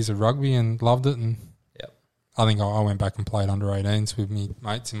couple of years of rugby and loved it, and I think I went back and played under 18s with me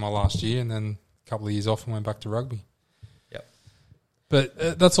mates in my last year, and then a couple of years off and went back to rugby. Yep.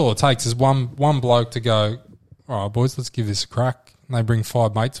 But that's all it takes is one bloke to go, all right, boys, let's give this a crack. And they bring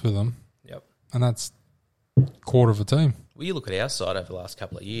 5 mates with them. Yep. And that's a quarter of a team. Well, you look at our side over the last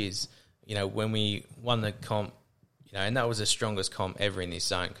couple of years, when we won the comp, and that was the strongest comp ever in this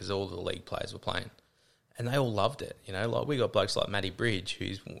zone because all the league players were playing. And they all loved it. Like we got blokes like Matty Bridge,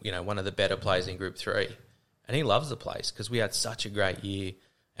 who's, one of the better players in Group 3. And he loves the place because we had such a great year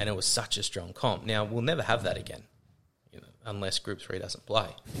and it was such a strong comp. Now, we'll never have that again, unless Group 3 doesn't play,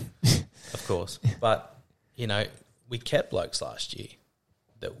 of course. But, we kept blokes last year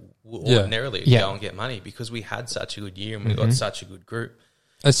that would ordinarily go and get money because we had such a good year and we got such a good group.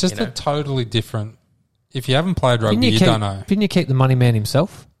 It's just a totally different... If you haven't played rugby, you don't know. Didn't you keep the money man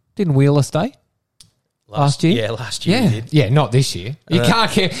himself? Didn't Wheeler stay? Last year? Yeah, last year we did. Yeah, not this year. You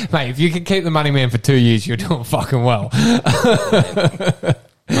can't keep... Mate, if you can keep the money man for 2 years, you're doing fucking well.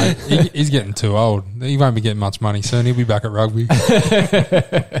 Mate, he's getting too old. He won't be getting much money soon. He'll be back at rugby.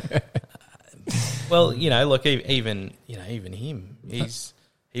 Well, look, even him,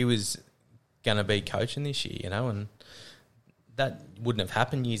 he was going to be coaching this year, and that wouldn't have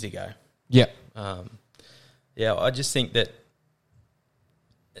happened years ago. Yeah. I just think that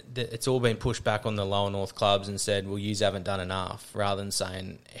it's all been pushed back on the lower north clubs and said, well, you haven't done enough, rather than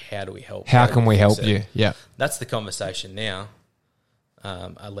saying, how do we help? How can we help you? Yeah. That's the conversation now,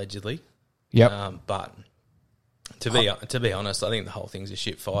 allegedly. Yep. But to be honest, I think the whole thing's a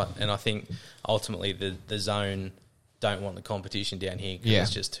shit fight, and I think ultimately the zone don't want the competition down here because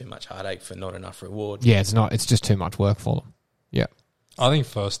it's just too much heartache for not enough reward. Yeah, it's not. It's just too much work for them. Yeah. I think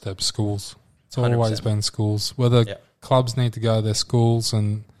first step schools. It's 100%. always been schools. Whether clubs need to go to their schools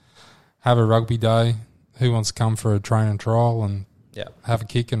and have a rugby day, who wants to come for a train and trial and have a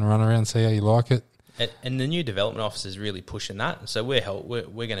kick and run around and see how you like it. And the new development office is really pushing that. So we're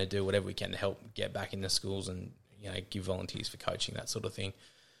going to do whatever we can to help get back into schools and give volunteers for coaching, that sort of thing.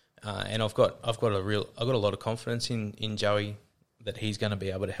 And I've got a lot of confidence in Joey that he's going to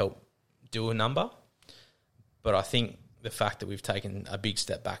be able to help do a number. But I think the fact that we've taken a big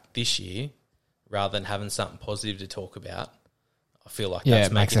step back this year, rather than having something positive to talk about, I feel like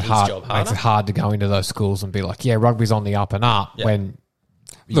that's making his job harder. Makes it hard to go into those schools and be like, rugby's on the up and up when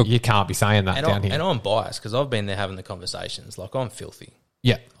you can't be saying that down here. And I'm biased because I've been there having the conversations. Like, I'm filthy.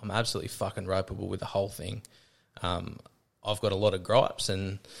 Yeah. I'm absolutely fucking ropeable with the whole thing. I've got a lot of gripes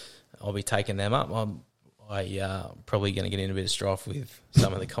and I'll be taking them up. I'm probably going to get in a bit of strife with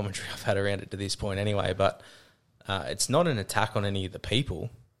some of the commentary I've had around it to this point anyway, but it's not an attack on any of the people.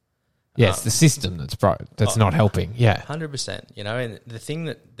 Yeah, it's the system that's not helping. Yeah. 100%. And the thing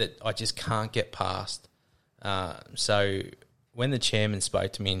that I just can't get past, so when the chairman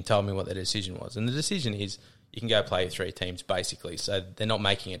spoke to me and told me what the decision was, and the decision is you can go play 3 teams basically, so they're not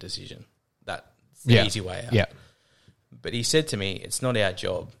making a decision. That's the easy way out. Yeah. But he said to me, it's not our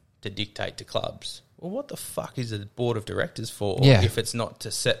job to dictate to clubs. Well, what the fuck is the board of directors for if it's not to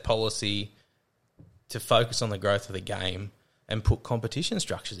set policy, to focus on the growth of the game and put competition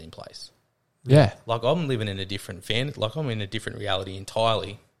structures in place? Yeah. Like, I'm living in a different I'm in a different reality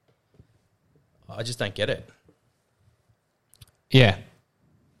entirely. I just don't get it. Yeah.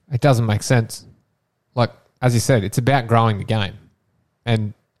 It doesn't make sense. Like, as you said, it's about growing the game.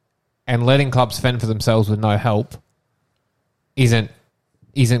 And letting clubs fend for themselves with no help isn't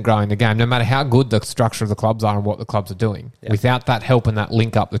growing the game. No matter how good the structure of the clubs are and what the clubs are doing, without that help and that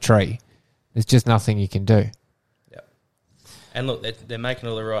link up the tree, there's just nothing you can do. And look, they're making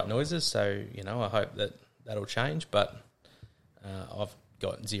all the right noises, so, you know, I hope that that'll change, but I've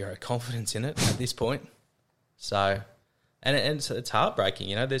got zero confidence in it at this point. So, and it's heartbreaking,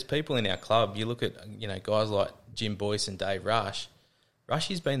 you know. There's people in our club, you look at, you know, guys like Jim Boyce and Dave Rush.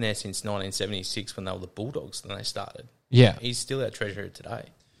 Rushy's been there since 1976 when they were the Bulldogs when they started. Yeah. He's still our treasurer today.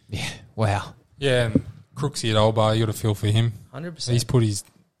 Yeah. Wow. Yeah, and Crooksy at Old Bar, you got to feel for him. 100%. He's put his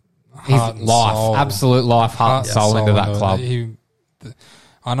His heart and life, soul, absolute life, heart and soul into that it. club.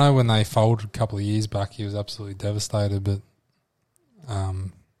 I know when they folded a couple of years back, he was absolutely devastated, but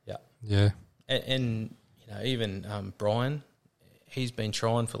yeah. And you know, even Brian, he's been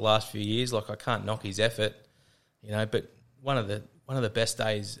trying for the last few years. Like, I can't knock his effort, you know. But one of the best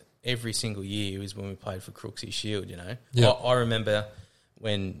days every single year was when we played for Crooksy Shield. You know, I remember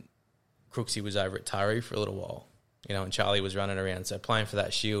when Crooksy was over at Taree for a little while, you know, and Charlie was running around. So playing for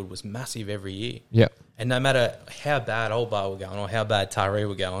that Shield was massive every year. Yeah. And no matter how bad Old Bar were going or how bad Taree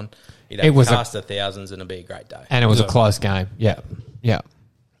were going, it was cast of thousands and it'd be a great day. And it was a close game. Yeah. Yeah.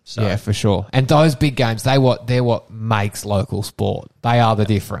 So, yeah, for sure. And those big games, they're what makes local sport. They are the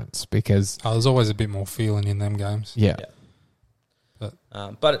difference because there's always a bit more feeling in them games. Yeah.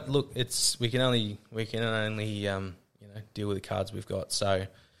 But look, we can only deal with the cards we've got. So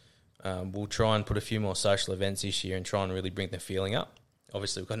we'll try and put a few more social events this year and try and really bring the feeling up.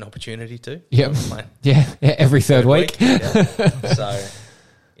 Obviously, we've got an opportunity to. Yep. Yeah, every third week. Yeah. So,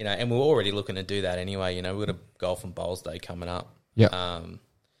 you know, and we're already looking to do that anyway. You know, we've got a Golf and Bowls Day coming up. Yeah.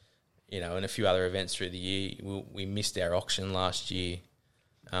 You know, and a few other events through the year. We missed our auction last year.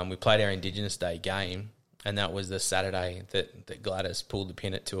 We played our Indigenous Day game, and that was the Saturday that Gladys pulled the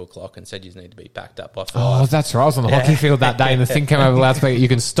pin at 2:00 and said you need to be packed up by 5. Oh, that's right. I was on the hockey field that day, and the thing came over the loudspeaker. You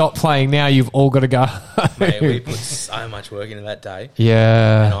can stop playing now. You've all got to go. Mate, we put so much work into that day.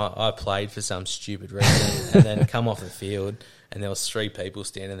 Yeah. And I played for some stupid reason, and then come off the field, and there was 3 people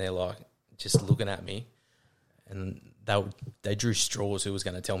standing there like just looking at me, and they drew straws who was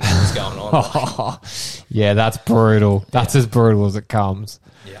going to tell me what was going on. Yeah, that's brutal. That's as brutal as it comes.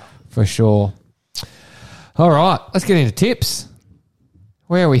 Yeah. For sure. All right, let's get into tips.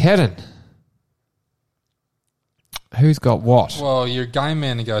 Where are we heading? Who's got what? Well, your game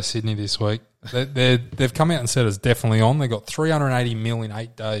man to go Sydney this week. They've come out and said it's definitely on. They got 380 mil in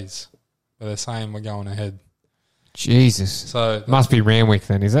 8 days. But they're saying we're going ahead. Jesus. So must be Randwick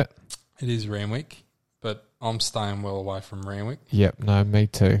then, is it? It is Randwick, but I'm staying well away from Randwick. Yep, no, me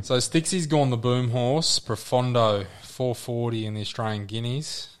too. So Stixie's gone the boom horse, Profondo 440 in the Australian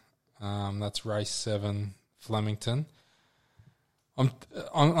Guineas. That's race 7, Flemington.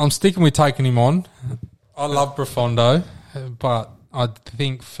 I'm sticking with taking him on. I love Profondo, but I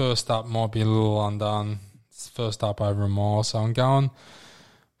think first up might be a little undone. It's first up over a mile, so I'm going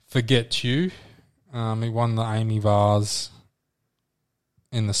Forget You. He won the Amy Vars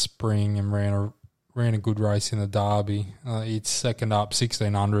in the spring and ran a good race in the Derby. It's second up,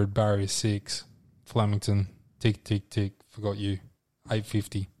 1600, barrier 6, Flemington, tick, tick, tick, Forgot You,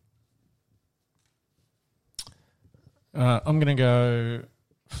 850. I'm going to go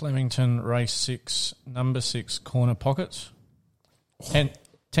Flemington, race 6, number 6, corner pockets.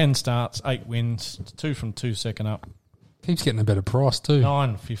 10 starts, 8 wins, 2 from 2 second up. Keeps getting a better price too.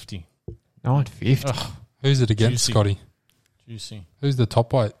 950. 950. Who's it against, Juicy. Scotty? Juicy. Who's the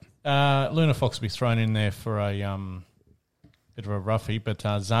top weight? Luna Fox will be thrown in there for a bit of a roughie, but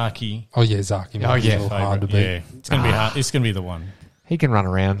Zaki. Oh yeah, Zaki. Oh, yeah. Hard to beat. Yeah, it's going to be hard. It's going to be the one. He can run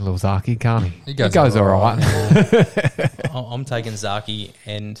around, little Zaki, can't he? He goes all right. I'm taking Zaki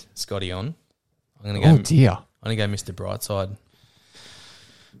and Scotty on. I'm going to go. Oh dear. I'm going to go Mr. Brightside.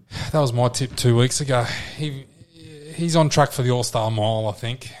 That was my tip 2 weeks ago. He's on track for the All-Star Mile, I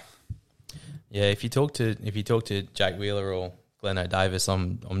think. Yeah, if you talk to Jake Wheeler or Glenn O'Davis,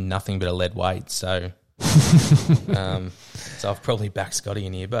 I'm nothing but a lead weight. So, so I've probably backed Scotty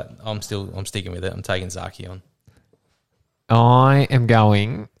in here, but I'm sticking with it. I'm taking Zaki on. I am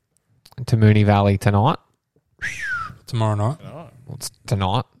going to Moonee Valley tonight. Tomorrow night. Well, it's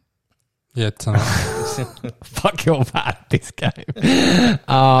tonight. Yeah, tonight. Fuck your bat, this game.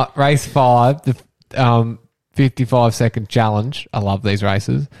 Race 5, the 55-second challenge. I love these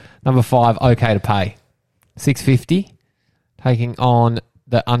races. Number 5, okay to pay. 650. Taking on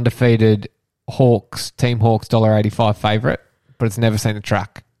the undefeated Hawks, Team Hawks, $1.85 favourite, but it's never seen a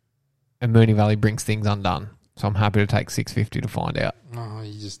track. And Moonee Valley brings things undone. So I'm happy to take 650 to find out. Oh,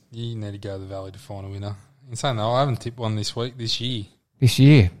 you need to go to the Valley to find a winner. In saying that, I haven't tipped one this year. This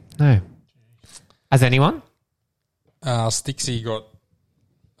year? No. Has anyone? Stixie got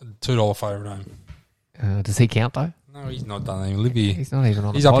a $2 favourite home. Does he count though? No, he's not done anything. Olivia. He's not even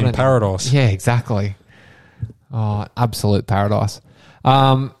on. He's up in paradise. Yeah, exactly. Oh, absolute paradise.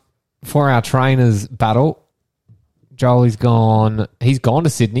 For our trainers battle, Joel's gone. He's gone to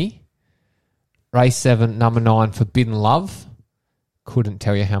Sydney. Race 7, number 9, Forbidden Love. Couldn't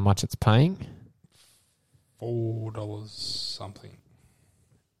tell you how much it's paying. $4 something.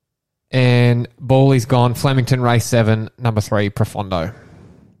 And Ballie's gone. Flemington, race 7, number 3, Profondo.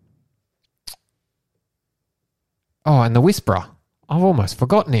 Oh, and the Whisperer. I've almost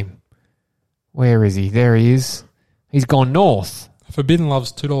forgotten him. Where is he? There he is. He's gone north. Forbidden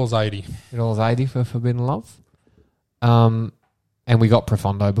Love's $2.80. $2.80 for Forbidden Love. And we got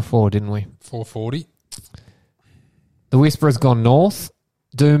Profondo before, didn't we? $4.40. The Whisperer's gone north.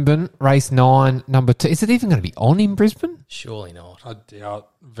 Doomben, race 9, number 2. Is it even going to be on in Brisbane? Surely not. I doubt,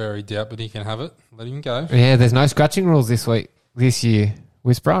 very doubt, but he can have it. Let him go. Yeah, there's no scratching rules this year.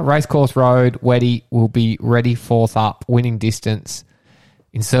 Whisperer, Racecourse Road, Weddy will be ready, fourth up, winning distance.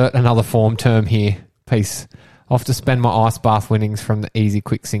 Insert another form term here. Peace. Off to spend my ice bath winnings from the easy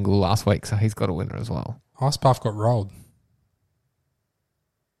quick single last week, so he's got a winner as well. Ice Bath got rolled.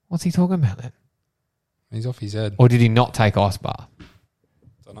 What's he talking about then? He's off his head. Or did he not take ice bath?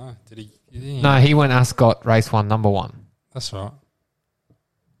 Don't know. Did he? No, he went Ascot, race 1, number 1. That's right.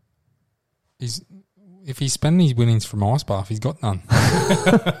 If he's spending his winnings from Ice Bath, he's got none.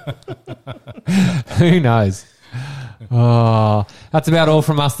 Who knows? Oh, that's about all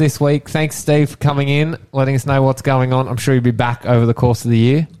from us this week. Thanks, Steve, for coming in, letting us know what's going on. I'm sure you'll be back over the course of the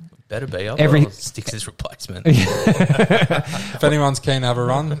year. Better be. I've got Sticks' replacement. If anyone's keen to have a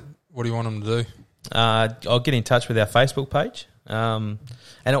run, what do you want them to do? I'll get in touch with our Facebook page. And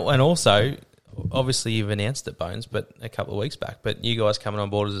also, obviously you've announced it, Bones, but a couple of weeks back. But you guys coming on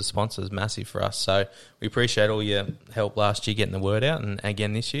board as a sponsor is massive for us. So we appreciate all your help last year getting the word out and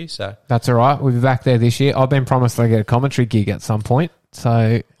again this year. So that's all right. We'll be back there this year. I've been promised I get a commentary gig at some point.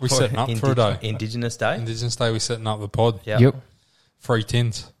 So we're setting up for a day. Indigenous Day. Indigenous Day, we're setting up the pod. Yep. Free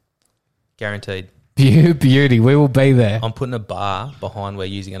tins. Guaranteed. Beauty. We will be there. I'm putting a bar behind where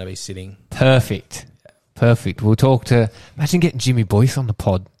you're going to be sitting. Perfect. We'll talk to... Imagine getting Jimmy Boyce on the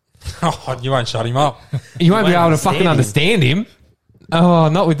pod. Oh, you won't shut him up. You won't be able to fucking understand him. Oh,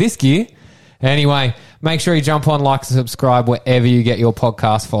 not with this gear. Anyway, make sure you jump on, like, and subscribe wherever you get your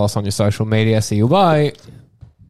podcast. Follow us on your social media. See you. Bye.